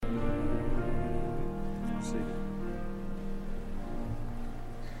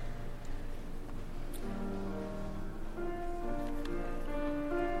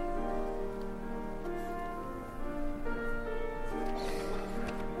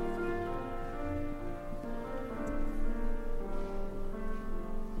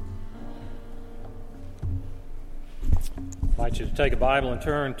I'd like you to take a Bible and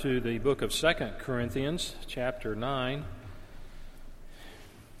turn to the book of 2 Corinthians, chapter 9.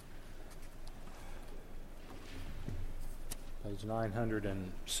 Page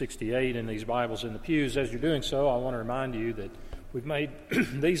 968 in these Bibles in the pews. As you're doing so, I want to remind you that we've made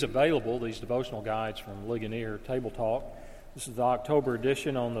these available, these devotional guides from Ligonier Table Talk. This is the October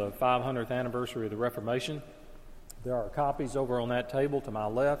edition on the 500th anniversary of the Reformation. There are copies over on that table to my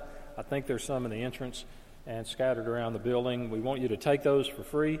left. I think there's some in the entrance and scattered around the building. We want you to take those for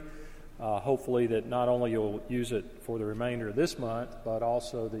free. Hopefully that not only you'll use it for the remainder of this month, but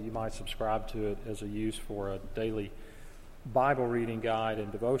also that you might subscribe to it as a use for a daily Bible reading guide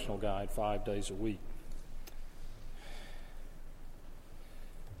and devotional guide 5 days a week.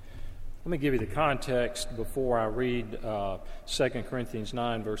 Let me give you the context before I read 2 Corinthians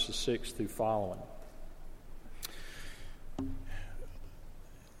 9, verses 6 through following.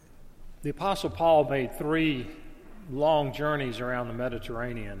 The Apostle Paul made 3 long journeys around the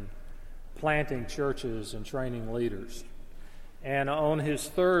Mediterranean, planting churches and training leaders. And on his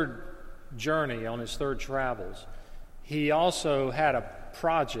third journey, on his third travels, he also had a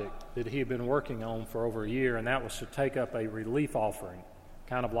project that he had been working on for over a year, and that was to take up a relief offering,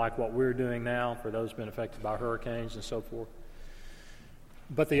 kind of like what we're doing now for those been affected by hurricanes and so forth.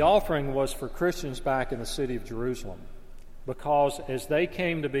 But the offering was for Christians back in the city of Jerusalem, because as they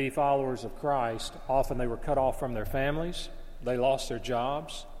came to be followers of Christ, often they were cut off from their families, they lost their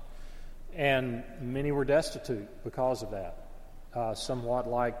jobs, and many were destitute because of that, somewhat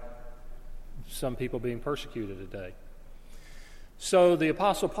like some people being persecuted today. So the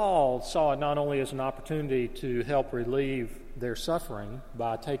Apostle Paul saw it not only as an opportunity to help relieve their suffering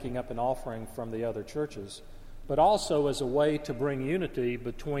by taking up an offering from the other churches, but also as a way to bring unity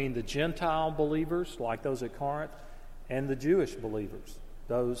between the Gentile believers, like those at Corinth, and the Jewish believers,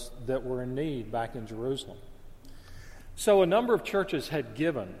 those that were in need back in Jerusalem. So a number of churches had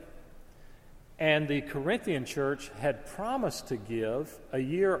given, and the Corinthian church had promised to give a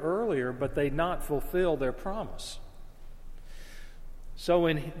year earlier, but they'd not fulfilled their promise. So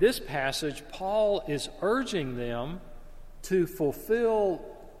in this passage, Paul is urging them to fulfill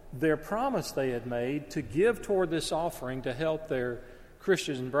their promise they had made to give toward this offering to help their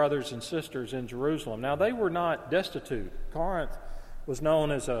Christian brothers and sisters in Jerusalem. Now, they were not destitute. Corinth was known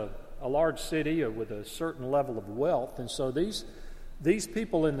as a large city with a certain level of wealth, and so these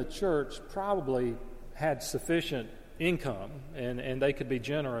people in the church probably had sufficient income, and they could be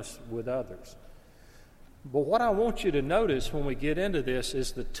generous with others. But what I want you to notice when we get into this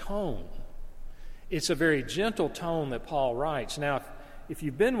is the tone. It's a very gentle tone that Paul writes. Now, if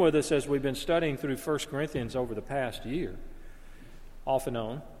you've been with us as we've been studying through 1 Corinthians over the past year, off and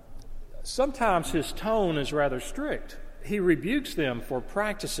on, sometimes his tone is rather strict. He rebukes them for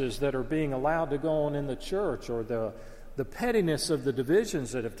practices that are being allowed to go on in the church, or the pettiness of the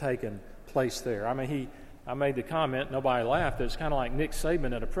divisions that have taken place there. I mean, I made the comment, nobody laughed, that it's kind of like Nick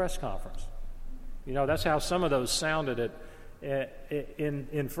Saban at a press conference. You know, that's how some of those sounded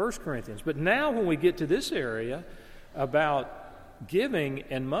in 1 Corinthians. But now when we get to this area about giving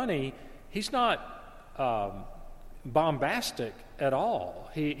and money, he's not bombastic at all.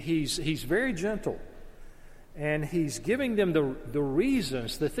 He's very gentle, and he's giving them the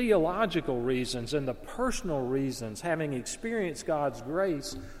reasons, the theological reasons and the personal reasons, having experienced God's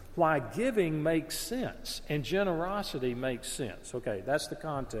grace, why giving makes sense and generosity makes sense. Okay, that's the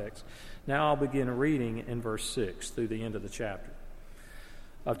context. Now I'll begin reading in verse 6 through the end of the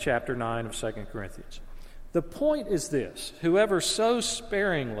chapter 9 of 2 Corinthians. The point is this: whoever sows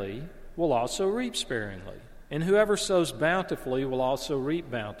sparingly will also reap sparingly, and whoever sows bountifully will also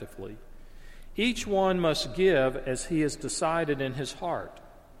reap bountifully. Each one must give as he has decided in his heart,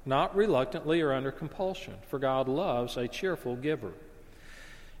 not reluctantly or under compulsion, for God loves a cheerful giver.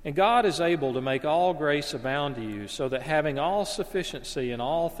 And God is able to make all grace abound to you, so that having all sufficiency in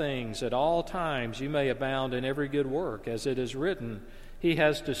all things at all times you may abound in every good work. As it is written, He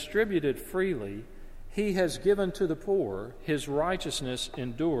has distributed freely, He has given to the poor, His righteousness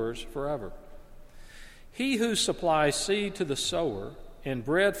endures forever. He who supplies seed to the sower and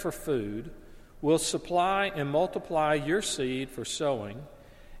bread for food will supply and multiply your seed for sowing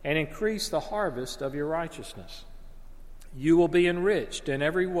and increase the harvest of your righteousness. You will be enriched in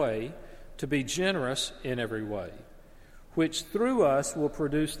every way to be generous in every way, which through us will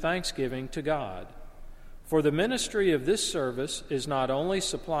produce thanksgiving to God. For the ministry of this service is not only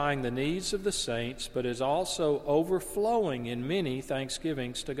supplying the needs of the saints, but is also overflowing in many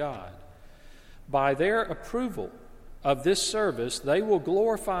thanksgivings to God. By their approval of this service, they will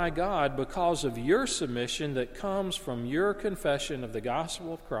glorify God because of your submission that comes from your confession of the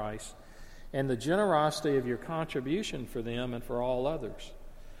gospel of Christ and the generosity of your contribution for them and for all others,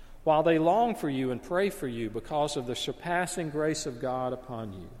 while they long for you and pray for you because of the surpassing grace of God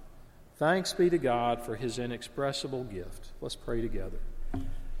upon you. Thanks be to God for his inexpressible gift. Let's pray together.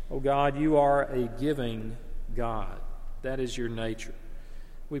 Oh God, you are a giving God. That is your nature.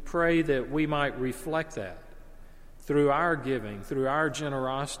 We pray that we might reflect that through our giving, through our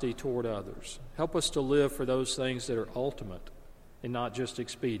generosity toward others. Help us to live for those things that are ultimate and not just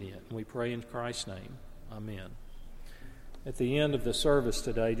expedient. And we pray in Christ's name. Amen. At the end of the service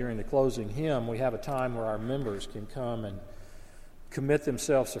today, during the closing hymn, we have a time where our members can come and commit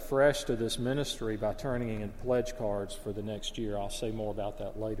themselves afresh to this ministry by turning in pledge cards for the next year. I'll say more about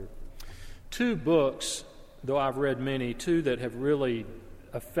that later. 2 books, though I've read many, 2 that have really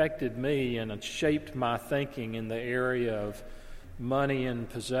affected me and shaped my thinking in the area of money and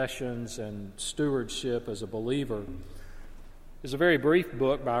possessions and stewardship as a believer. There's a very brief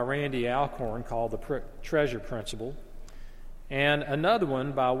book by Randy Alcorn called The Treasure Principle, and another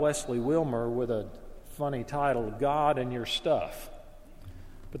one by Wesley Wilmer with a funny title, God and Your Stuff.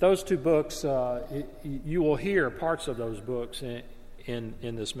 But those 2 books, you will hear parts of those books in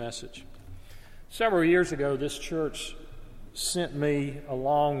this message. Several years ago, this church sent me,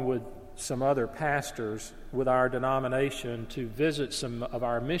 along with some other pastors with our denomination, to visit some of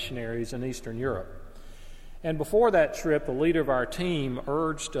our missionaries in Eastern Europe. And before that trip, the leader of our team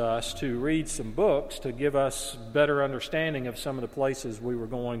urged us to read some books to give us better understanding of some of the places we were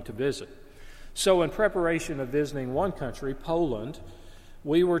going to visit. So in preparation of visiting one country, Poland,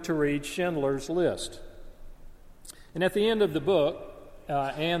 we were to read Schindler's List. And at the end of the book,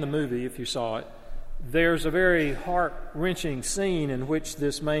 and the movie, if you saw it, there's a very heart-wrenching scene in which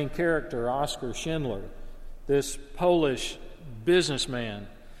this main character, Oskar Schindler, this Polish businessman,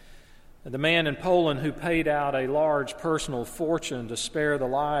 the man in Poland who paid out a large personal fortune to spare the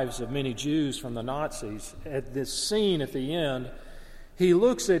lives of many Jews from the Nazis, at this scene at the end, he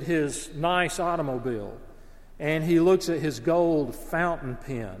looks at his nice automobile and he looks at his gold fountain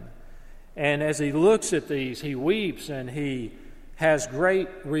pen. And as he looks at these, he weeps and he has great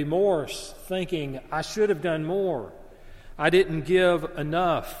remorse, thinking, I should have done more. I didn't give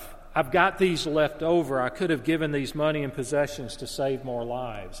enough. I've got these left over. I could have given these money and possessions to save more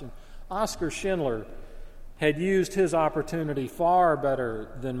lives. And Oskar Schindler had used his opportunity far better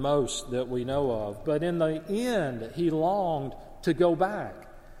than most that we know of. But in the end, he longed to go back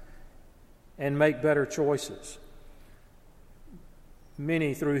and make better choices.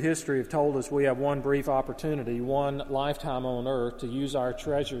 Many through history have told us we have one brief opportunity, one lifetime on earth, to use our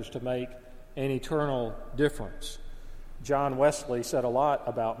treasures to make an eternal difference. John Wesley said a lot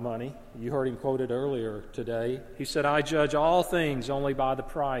about money. You heard him quoted earlier today. He said, I judge all things only by the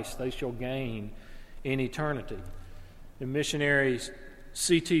price they shall gain in eternity. The missionary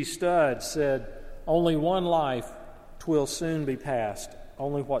C.T. Studd said, only one life 'twill soon be past.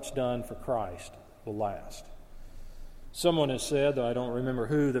 Only what's done for Christ will last. Someone has said, though I don't remember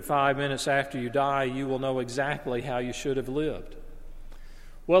who, that 5 minutes after you die, you will know exactly how you should have lived.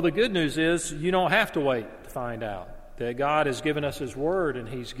 Well, the good news is you don't have to wait to find out. That God has given us His Word, and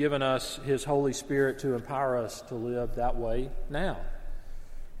He's given us His Holy Spirit to empower us to live that way now.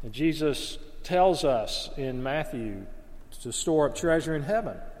 And Jesus tells us in Matthew to store up treasure in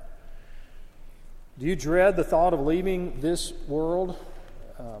heaven. Do you dread the thought of leaving this world?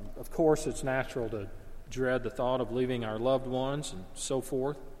 Of course, it's natural to dread the thought of leaving our loved ones and so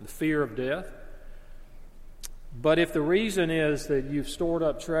forth, the fear of death. But if the reason is that you've stored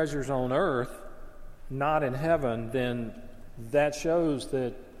up treasures on earth, not in heaven, then that shows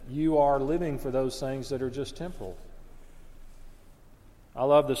that you are living for those things that are just temporal. I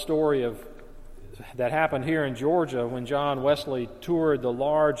love the story that happened here in Georgia when John Wesley toured the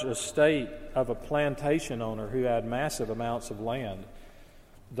large estate of a plantation owner who had massive amounts of land.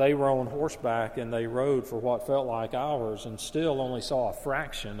 They were on horseback and they rode for what felt like hours and still only saw a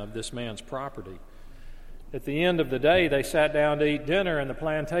fraction of this man's property. At the end of the day, they sat down to eat dinner, and the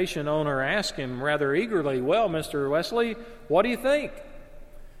plantation owner asked him rather eagerly, well, Mr. Wesley, what do you think?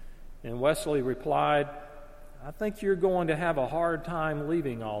 And Wesley replied, I think you're going to have a hard time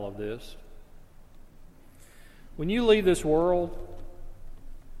leaving all of this. When you leave this world,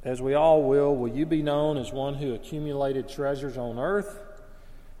 as we all will you be known as one who accumulated treasures on earth,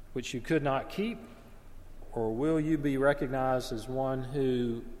 which you could not keep, or will you be recognized as one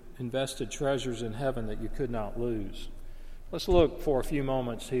who invested treasures in heaven that you could not lose? Let's look for a few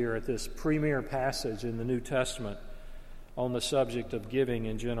moments here at this premier passage in the New Testament on the subject of giving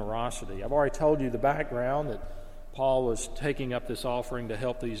and generosity. I've already told you the background, that Paul was taking up this offering to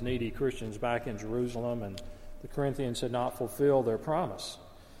help these needy Christians back in Jerusalem, and the Corinthians had not fulfilled their promise.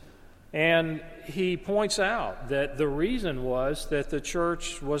 And he points out that the reason was that the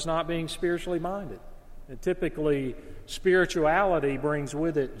church was not being spiritually minded. And typically, spirituality brings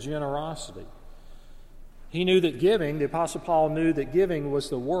with it generosity. He knew that giving, the Apostle Paul knew that giving was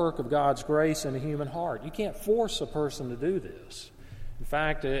the work of God's grace in the human heart. You can't force a person to do this. In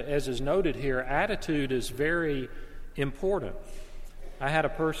fact, as is noted here, attitude is very important. I had a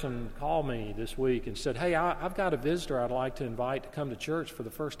person call me this week and said, "Hey, I've got a visitor I'd like to invite to come to church for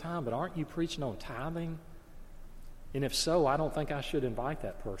the first time, but aren't you preaching on tithing? And if so, I don't think I should invite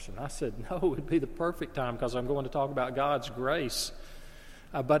that person." I said, "No, it would be the perfect time because I'm going to talk about God's grace."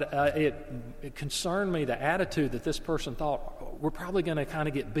 But it concerned me, the attitude that this person thought, we're probably going to kind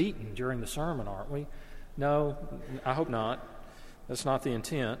of get beaten during the sermon, aren't we? No, I hope not. That's not the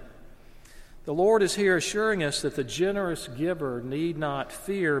intent. The Lord is here assuring us that the generous giver need not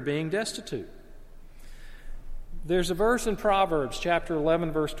fear being destitute. There's a verse in Proverbs chapter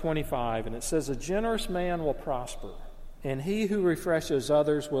 11, verse 25, and it says, "A generous man will prosper, and he who refreshes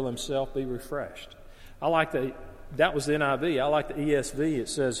others will himself be refreshed." That was the NIV. I like the ESV. It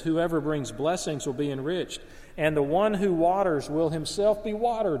says, "Whoever brings blessings will be enriched, and the one who waters will himself be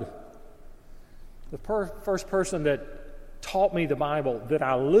watered." The first person that taught me the Bible that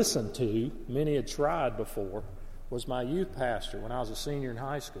I listened to, many had tried before, was my youth pastor when I was a senior in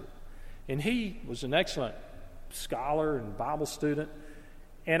high school. And he was an excellent scholar and Bible student.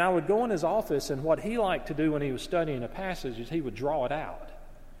 And I would go in his office, and what he liked to do when he was studying a passage is he would draw it out.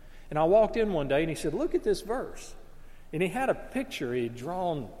 And I walked in one day, and he said, "Look at this verse." And he had a picture he had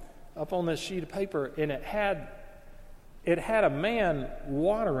drawn up on this sheet of paper, and it had a man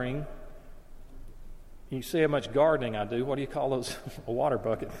watering. You see how much gardening I do. What do you call those? A water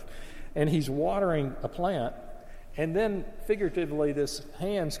bucket. And he's watering a plant. And then, figuratively, this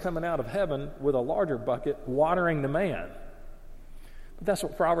hand's coming out of heaven with a larger bucket watering the man. But that's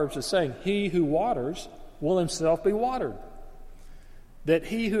what Proverbs is saying. He who waters will himself be watered. That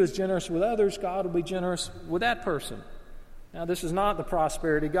he who is generous with others, God will be generous with that person. Now, this is not the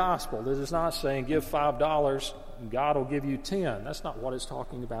prosperity gospel. This is not saying give $5 and God will give you 10. That's not what it's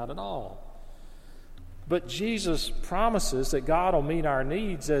talking about at all. But Jesus promises that God will meet our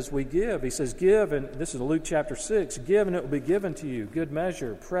needs as we give. He says, "Give," and this is Luke chapter 6, "Give and it will be given to you. Good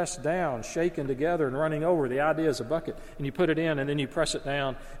measure, pressed down, shaken together, and running over." The idea is a bucket, and you put it in, and then you press it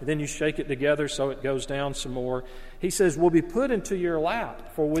down, and then you shake it together so it goes down some more. He says, "Will be put into your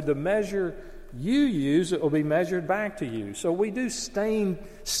lap, for with the measure you use, it will be measured back to you." So we do stand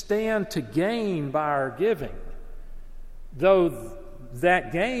to gain by our giving, though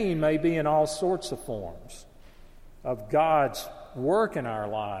that gain may be in all sorts of forms of God's work in our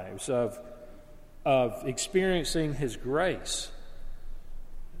lives, of experiencing His grace.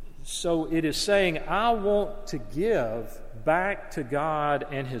 So it is saying, I want to give back to God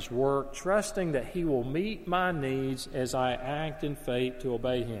and His work, trusting that He will meet my needs as I act in faith to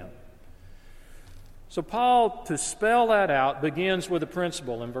obey Him. So Paul, to spell that out, begins with a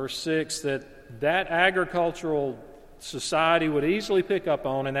principle in verse 6 that agricultural society would easily pick up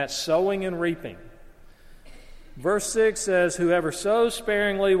on, and that's sowing and reaping. Verse 6 says, "Whoever sows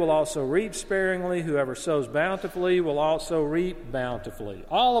sparingly will also reap sparingly. Whoever sows bountifully will also reap bountifully."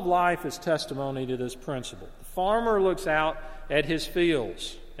 All of life is testimony to this principle. The farmer looks out at his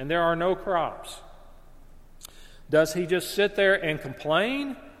fields, and there are no crops. Does he just sit there and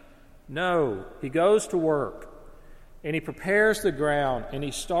complain? No. He goes to work, and he prepares the ground, and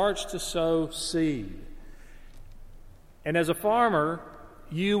he starts to sow seed. And as a farmer,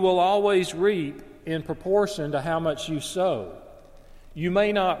 you will always reap in proportion to how much you sow. You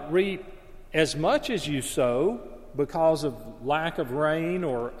may not reap as much as you sow because of lack of rain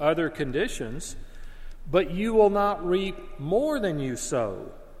or other conditions, but you will not reap more than you sow.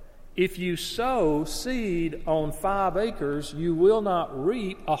 If you sow seed on 5 acres, you will not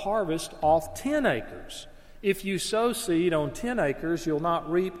reap a harvest off 10 acres. If you sow seed on 10 acres, you'll not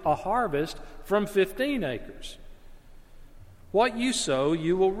reap a harvest from 15 acres. What you sow,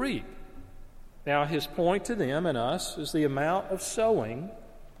 you will reap. Now, his point to them and us is the amount of sowing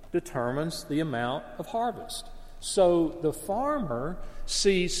determines the amount of harvest. So the farmer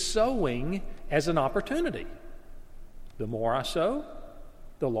sees sowing as an opportunity. The more I sow,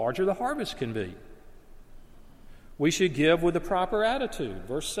 the larger the harvest can be. We should give with the proper attitude.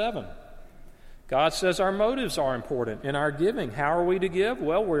 Verse 7. God says our motives are important in our giving. How are we to give?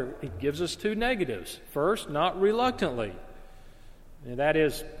 Well, He gives us 2 negatives. First, not reluctantly. And that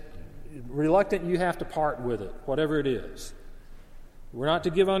is, reluctant, you have to part with it, whatever it is. We're not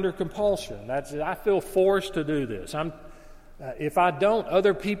to give under compulsion. I feel forced to do this. If I don't,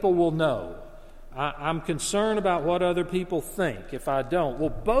 other people will know. I'm concerned about what other people think if I don't. Well,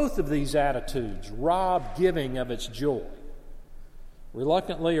 both of these attitudes rob giving of its joy,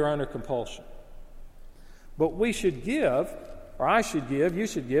 reluctantly or under compulsion. But we should give, or I should give, you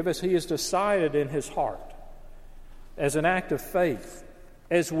should give, as He has decided in His heart, as an act of faith.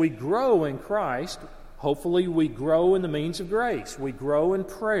 As we grow in Christ, hopefully we grow in the means of grace. We grow in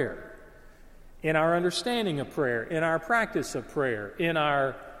prayer, in our understanding of prayer, in our practice of prayer, in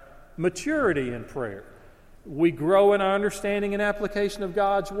our maturity in prayer. We grow in our understanding and application of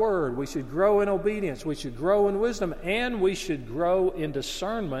God's Word. We should grow in obedience. We should grow in wisdom. And we should grow in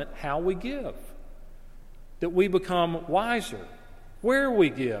discernment how we give. That we become wiser. Where we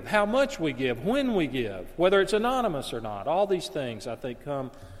give, how much we give, when we give, whether it's anonymous or not. All these things, I think,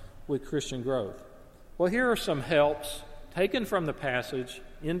 come with Christian growth. Well, here are some helps taken from the passage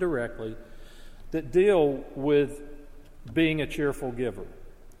indirectly that deal with being a cheerful giver.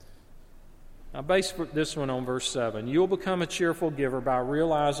 I base this one on verse 7. You'll become a cheerful giver by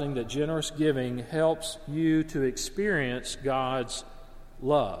realizing that generous giving helps you to experience God's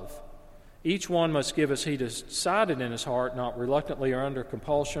love. Each one must give as he decided in his heart, not reluctantly or under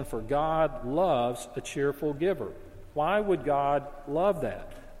compulsion, for God loves a cheerful giver. Why would God love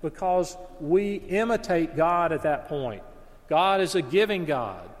that? Because we imitate God at that point. God is a giving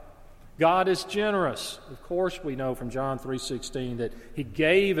God. God is generous. Of course, we know from John 3:16 that He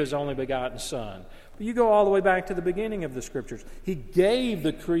gave His only begotten Son. But you go all the way back to the beginning of the Scriptures. He gave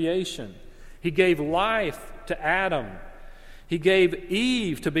the creation. He gave life to Adam. He gave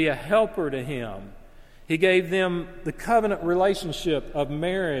Eve to be a helper to Him. He gave them the covenant relationship of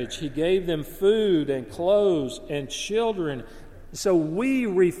marriage. He gave them food and clothes and children. So we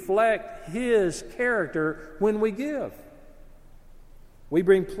reflect His character when we give. We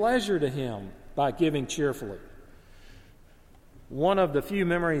bring pleasure to Him by giving cheerfully. One of the few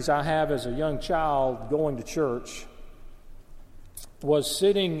memories I have as a young child going to church was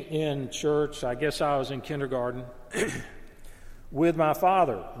sitting in church, I guess I was in kindergarten, with my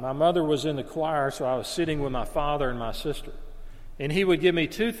father. My mother was in the choir, so I was sitting with my father and my sister. And he would give me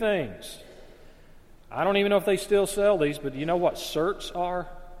two things. I don't even know if they still sell these, but you know what certs are?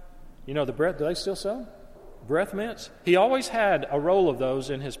 You know the breath, do they still sell them? Breath mints. He always had a roll of those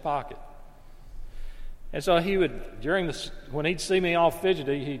in his pocket. And so he would, when he'd see me all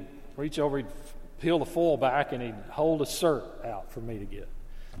fidgety, he'd reach over, he'd peel the foil back, and he'd hold a cert out for me to get.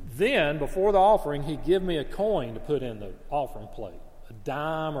 Then, before the offering, he'd give me a coin to put in the offering plate, a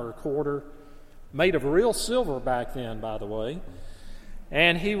dime or a quarter, made of real silver back then, by the way.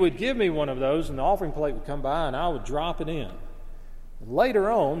 And he would give me one of those, and the offering plate would come by, and I would drop it in.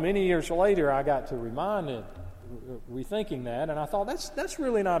 Later on, many years later, I got to rethinking that, and I thought, that's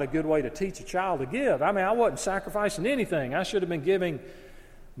really not a good way to teach a child to give. I mean, I wasn't sacrificing anything. I should have been giving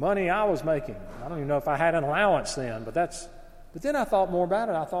money I was making. I don't even know if I had an allowance then, but then I thought more about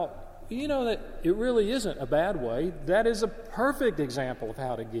it. I thought, that it really isn't a bad way. That is a perfect example of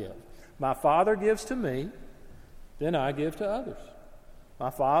how to give. My Father gives to me, then I give to others.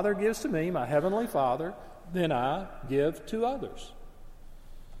 My Father gives to me, my Heavenly Father, then I give to others.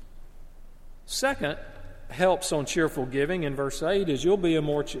 Second, helps on cheerful giving in verse 8 is you'll be a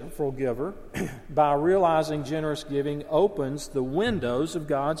more cheerful giver by realizing generous giving opens the windows of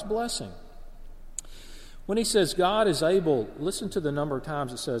God's blessing. When he says God is able, listen to the number of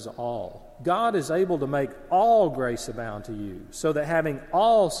times it says all. God is able to make all grace abound to you, so that having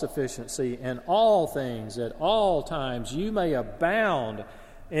all sufficiency in all things at all times you may abound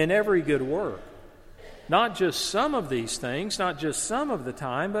in every good work. Not just some of these things, not just some of the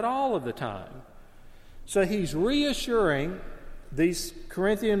time, but all of the time. So he's reassuring these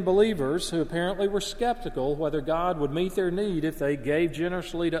Corinthian believers who apparently were skeptical whether God would meet their need if they gave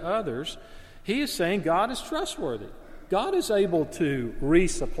generously to others. He is saying God is trustworthy. God is able to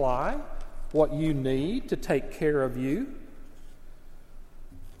resupply what you need to take care of you.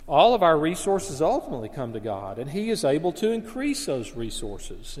 All of our resources ultimately come to God, and He is able to increase those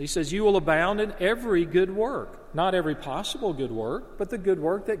resources. He says, you will abound in every good work. Not every possible good work, but the good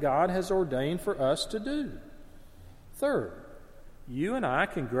work that God has ordained for us to do. Third, you and I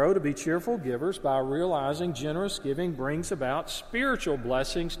can grow to be cheerful givers by realizing generous giving brings about spiritual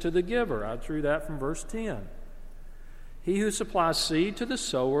blessings to the giver. I drew that from verse 10. He who supplies seed to the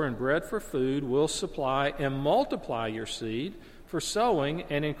sower and bread for food will supply and multiply your seed for sowing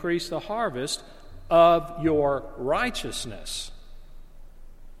and increase the harvest of your righteousness.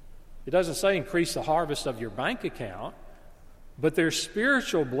 It doesn't say increase the harvest of your bank account, but there's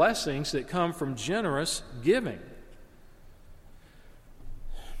spiritual blessings that come from generous giving.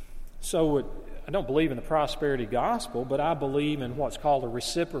 So I don't believe in the prosperity gospel, but I believe in what's called a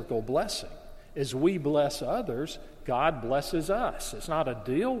reciprocal blessing. As we bless others, God blesses us. It's not a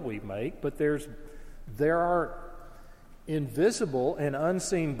deal we make, but there are invisible and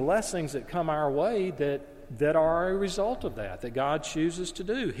unseen blessings that come our way that are a result of that God chooses to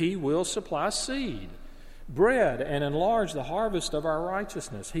do. He will supply seed, bread, and enlarge the harvest of our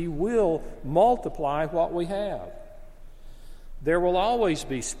righteousness. He will multiply what we have. There will always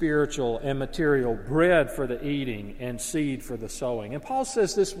be spiritual and material bread for the eating and seed for the sowing. And Paul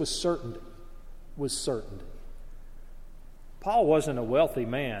says this with certainty. Paul wasn't a wealthy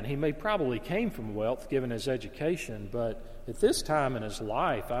man. He probably came from wealth given his education, but at this time in his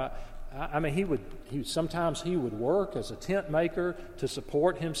life, sometimes he would work as a tent maker to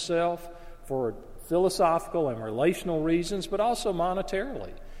support himself for philosophical and relational reasons, but also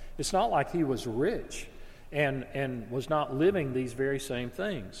monetarily. It's not like he was rich and was not living these very same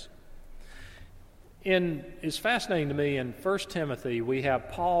things. It's fascinating to me, in 1 Timothy, we have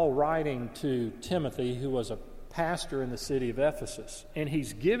Paul writing to Timothy, who was a pastor in the city of Ephesus, and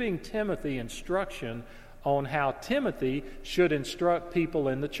he's giving Timothy instruction on how Timothy should instruct people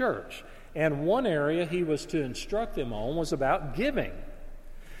in the church. And one area he was to instruct them on was about giving.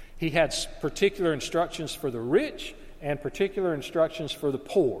 He had particular instructions for the rich and particular instructions for the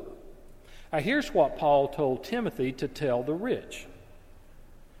poor. Now, here's what Paul told Timothy to tell the rich.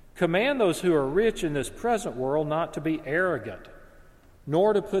 Command those who are rich in this present world not to be arrogant,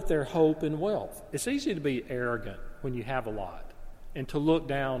 nor to put their hope in wealth. It's easy to be arrogant when you have a lot and to look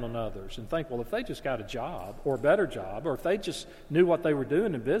down on others and think, well, if they just got a job or a better job, or if they just knew what they were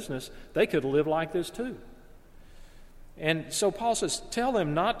doing in business, they could live like this too. And so Paul says, tell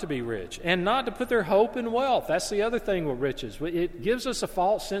them not to be rich and not to put their hope in wealth. That's the other thing with riches. It gives us a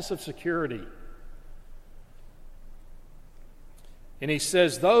false sense of security. And he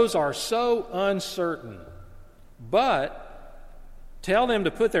says, those are so uncertain. But tell them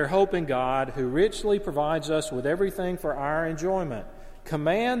to put their hope in God, who richly provides us with everything for our enjoyment.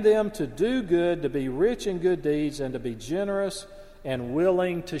 Command them to do good, to be rich in good deeds, and to be generous and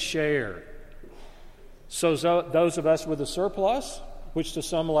willing to share. So those of us with a surplus, which to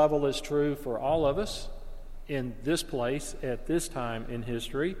some level is true for all of us in this place at this time in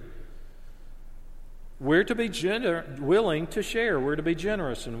history, we're to be willing to share. We're to be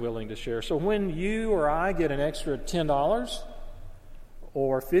generous and willing to share. So when you or I get an extra $10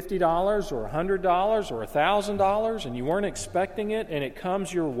 or $50 or $100 or $1,000 and you weren't expecting it and it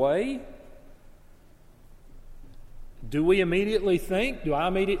comes your way, do I immediately think,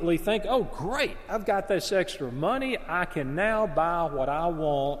 oh, great, I've got this extra money. I can now buy what I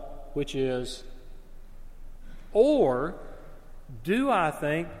want, which is, or do I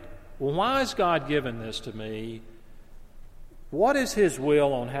think, well, why has God given this to me? What is His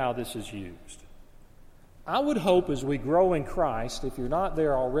will on how this is used? I would hope as we grow in Christ, if you're not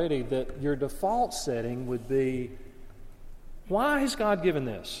there already, that your default setting would be, why has God given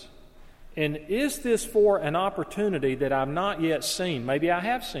this? And is this for an opportunity that I've not yet seen? Maybe I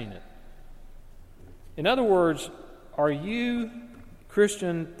have seen it. In other words, are you,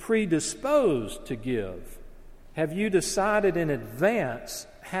 Christian, predisposed to give? Have you decided in advance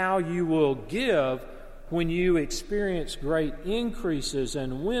how you will give when you experience great increases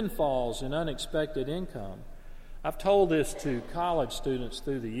and windfalls and unexpected income? I've told this to college students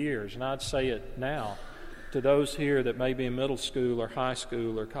through the years, and I'd say it now to those here that may be in middle school or high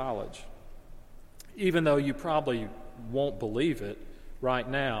school or college. Even though you probably won't believe it right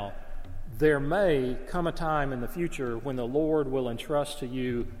now, there may come a time in the future when the Lord will entrust to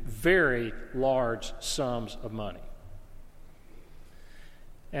you very large sums of money.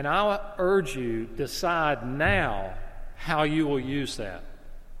 And I urge you, decide now how you will use that.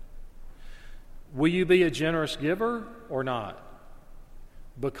 Will you be a generous giver or not?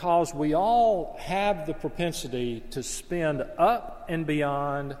 Because we all have the propensity to spend up and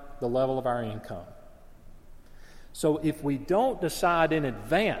beyond the level of our income. So if we don't decide in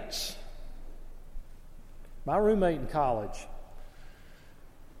advance, my roommate in college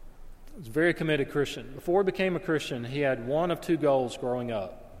was a very committed Christian. Before he became a Christian, he had one of two goals growing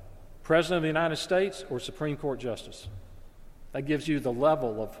up: President of the United States or Supreme Court Justice. That gives you the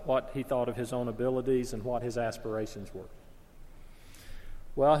level of what he thought of his own abilities and what his aspirations were.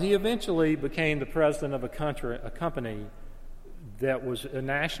 Well, he eventually became the president of a company that was a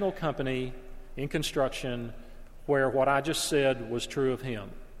national company in construction, where what I just said was true of him.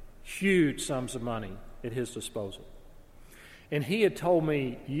 Huge sums of money at his disposal. And he had told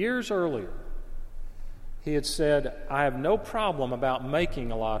me years earlier, he had said, I have no problem about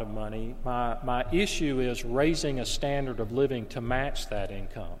making a lot of money. My issue is raising a standard of living to match that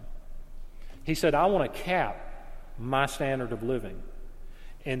income. He said, I want to cap my standard of living.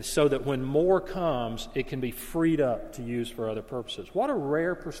 and so that when more comes, it can be freed up to use for other purposes. What a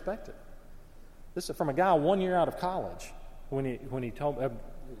rare perspective. This is from a guy 1 year out of college when he told me,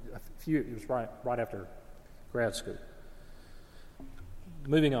 it was right after grad school.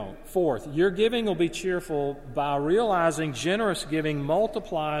 Moving on. Fourth, your giving will be cheerful by realizing generous giving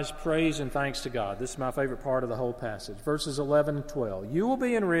multiplies praise and thanks to God. This is my favorite part of the whole passage. Verses 11 and 12. You will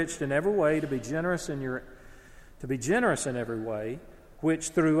be enriched in every way to be generous in every way, which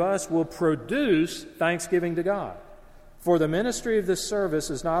through us will produce thanksgiving to God. For the ministry of this service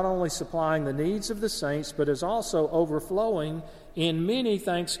is not only supplying the needs of the saints, but is also overflowing in many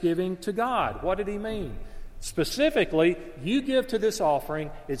thanksgiving to God. What did he mean? Specifically, you give to this offering,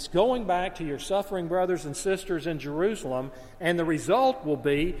 it's going back to your suffering brothers and sisters in Jerusalem, and the result will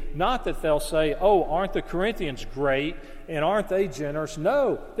be not that they'll say, oh, aren't the Corinthians great, and aren't they generous?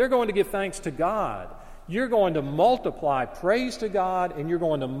 No, they're going to give thanks to God. You're going to multiply praise to God, and you're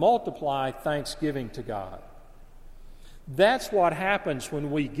going to multiply thanksgiving to God. That's what happens when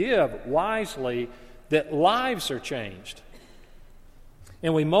we give wisely, that lives are changed.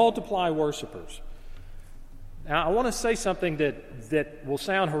 And we multiply worshipers. Now, I want to say something that will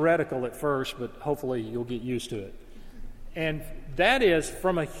sound heretical at first, but hopefully you'll get used to it. And that is,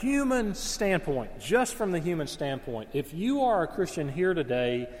 from a human standpoint, just from the human standpoint, if you are a Christian here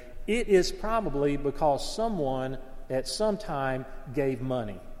today, it is probably because someone at some time gave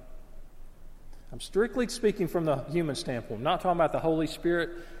money. I'm strictly speaking from the human standpoint. I'm not talking about the Holy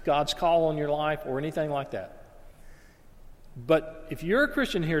Spirit, God's call on your life, or anything like that. But if you're a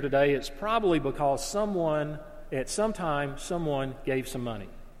Christian here today, it's probably because at some time, someone gave some money.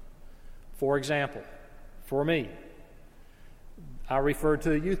 For example, for me, I referred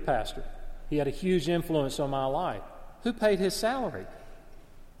to a youth pastor. He had a huge influence on my life. Who paid his salary?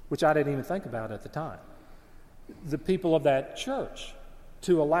 Which I didn't even think about at the time. The people of that church,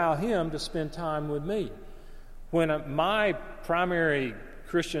 to allow him to spend time with me. When my primary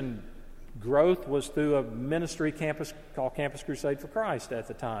Christian growth was through a ministry campus called Campus Crusade for Christ at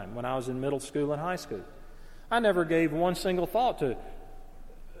the time, when I was in middle school and high school. I never gave one single thought to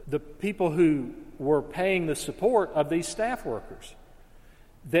the people who were paying the support of these staff workers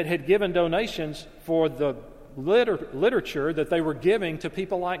that had given donations for the literature that they were giving to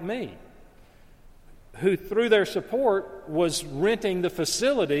people like me, who through their support was renting the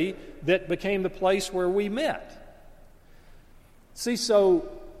facility that became the place where we met. See, so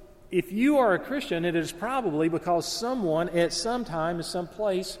if you are a Christian, it is probably because someone at some time in some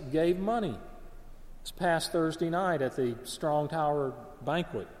place gave money. This past Thursday night at the Strong Tower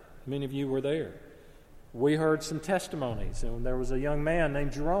banquet, many of you were there. We heard some testimonies, and there was a young man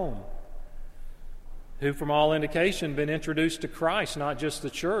named Jerome who, from all indication, been introduced to Christ, not just the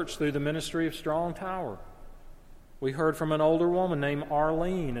church, through the ministry of Strong Tower. We heard from an older woman named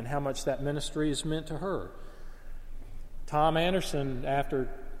Arlene and how much that ministry has meant to her. Tom Anderson, after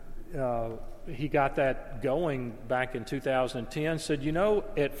he got that going back in 2010, said,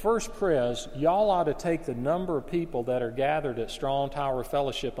 at First Pres, y'all ought to take the number of people that are gathered at Strong Tower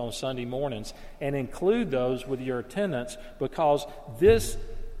Fellowship on Sunday mornings and include those with your attendance, because this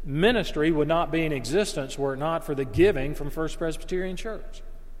ministry would not be in existence were it not for the giving from First Presbyterian Church.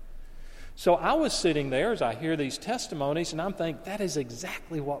 So I was sitting there as I hear these testimonies, and I'm thinking, that is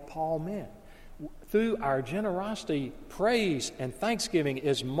exactly what Paul meant. Through our generosity, praise and thanksgiving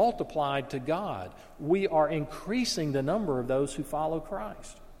is multiplied to God. We are increasing the number of those who follow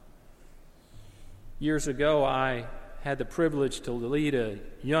Christ. Years ago, I had the privilege to lead a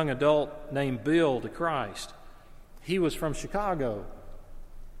young adult named Bill to Christ. He was from Chicago,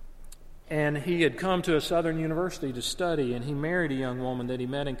 and he had come to a Southern university to study, and he married a young woman that he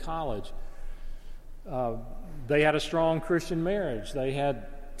met in college. They had a strong Christian marriage. They had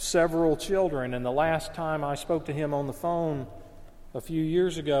several children, and the last time I spoke to him on the phone a few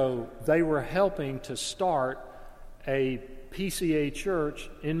years ago, they were helping to start a PCA church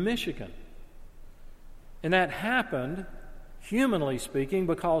in Michigan. And that happened, humanly speaking,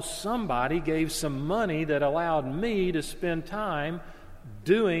 because somebody gave some money that allowed me to spend time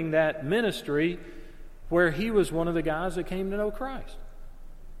doing that ministry where he was one of the guys that came to know Christ.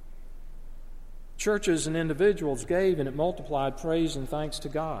 Churches and individuals gave, and it multiplied praise and thanks to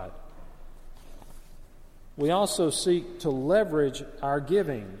God. We also seek to leverage our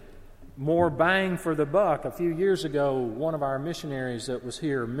giving. More bang for the buck. A few years ago, one of our missionaries that was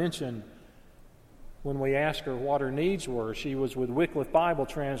here mentioned, when we asked her what her needs were, she was with Wycliffe Bible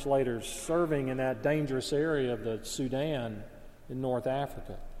Translators serving in that dangerous area of the Sudan in North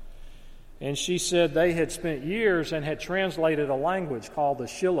Africa. And she said they had spent years and had translated a language called the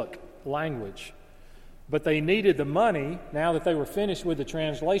Shilluk language But they needed the money. Now that they were finished with the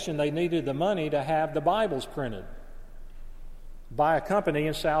translation, they needed the money to have the Bibles printed by a company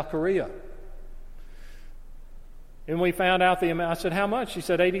in South Korea. And we found out the amount. I said, how much? She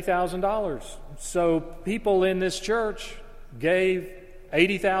said, $80,000. So people in this church gave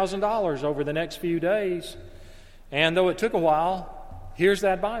 $80,000 over the next few days. And though it took a while, here's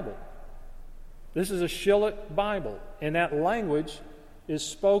that Bible. This is a Shilluk Bible. And that language is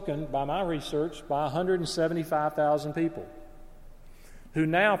spoken, by my research, by 175,000 people who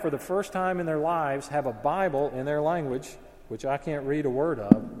now, for the first time in their lives, have a Bible in their language, which I can't read a word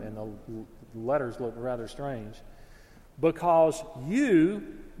of, and the letters look rather strange, because you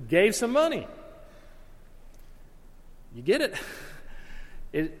gave some money. You get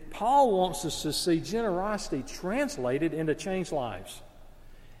it? Paul wants us to see generosity translated into changed lives,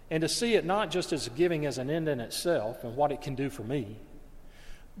 and to see it not just as giving as an end in itself and what it can do for me,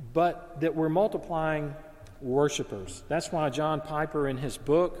 but that we're multiplying worshipers. That's why John Piper, in his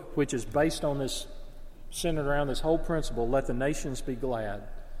book, which is based on this, centered around this whole principle, Let the Nations Be Glad,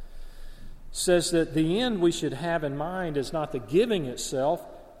 says that the end we should have in mind is not the giving itself,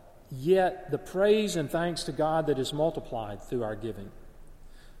 yet the praise and thanks to God that is multiplied through our giving.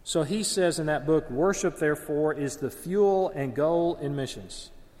 So he says in that book, worship, therefore, is the fuel and goal in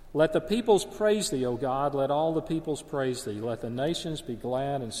missions. Let the peoples praise thee, O God. Let all the peoples praise thee. Let the nations be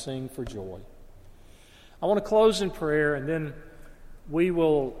glad and sing for joy. I want to close in prayer, and then we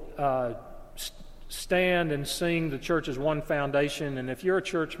will stand and sing the church's one foundation. And if you're a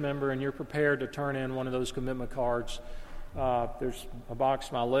church member and you're prepared to turn in one of those commitment cards, there's a box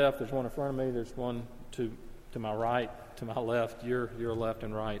to my left, there's one in front of me, there's one to my right, to my left, your left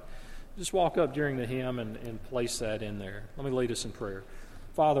and right. Just walk up during the hymn and place that in there. Let me lead us in prayer.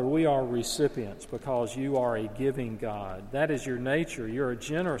 Father, we are recipients because you are a giving God. That is your nature. You're a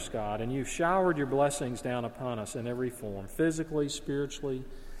generous God, and you've showered your blessings down upon us in every form, physically, spiritually.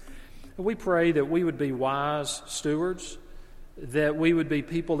 And we pray that we would be wise stewards, that we would be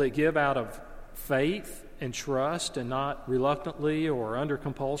people that give out of faith and trust and not reluctantly or under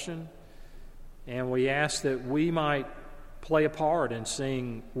compulsion. And we ask that we might play a part in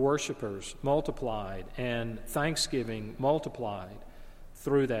seeing worshipers multiplied and thanksgiving multiplied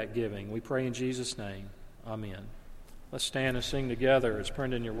through that giving. We pray in Jesus' name. Amen. Let's stand and sing together. It's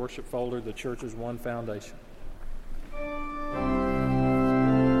printed in your worship folder, The Church's One Foundation.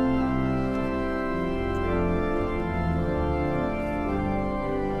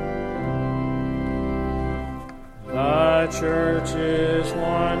 The church's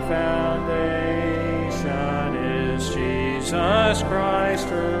one foundation is Jesus Christ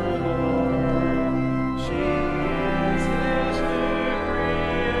her Lord. She is his new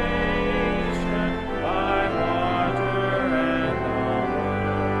creation by water and the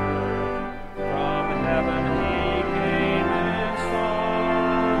word. From heaven he came and saw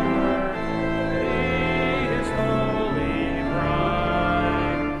her, his holy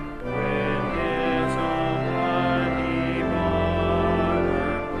bride, when his own blood he bought.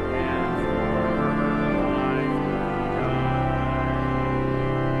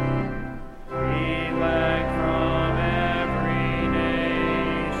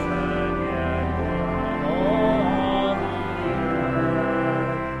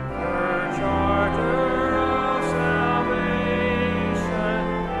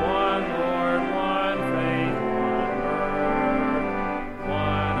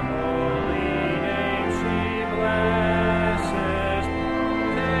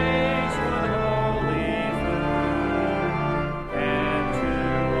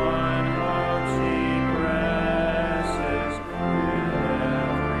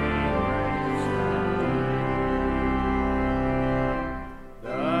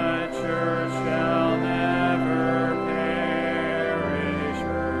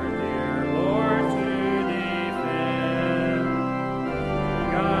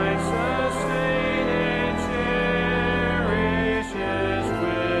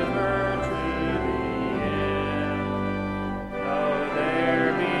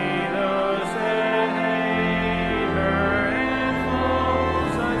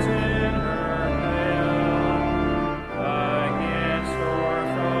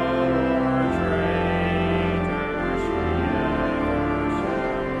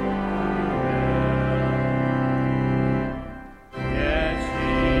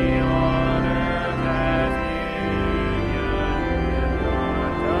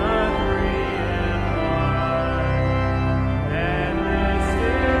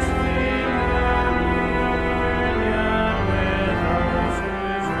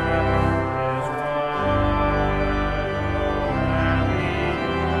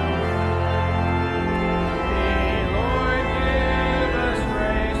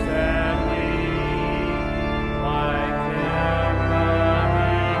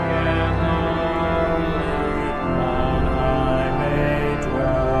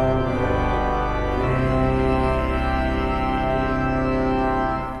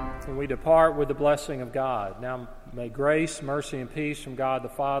 depart with the blessing of God. Now may grace, mercy, and peace from God the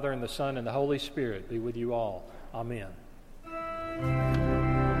Father and the Son and the Holy Spirit be with you all. Amen.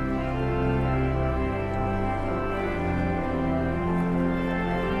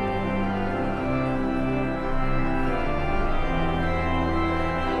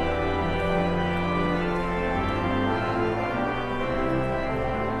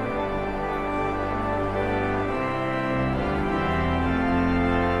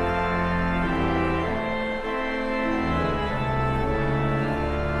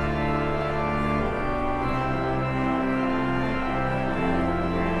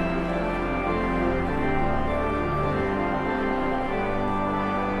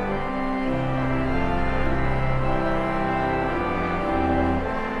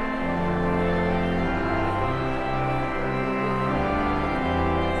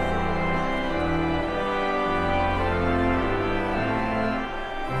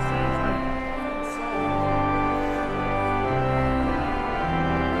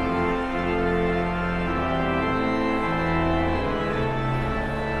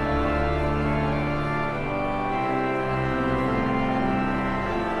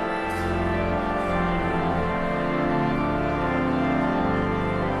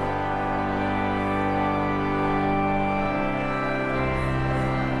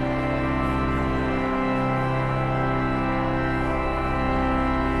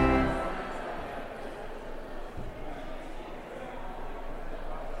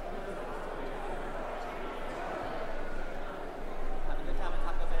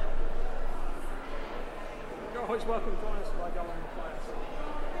 You're always welcome to join us while y'all are in the class.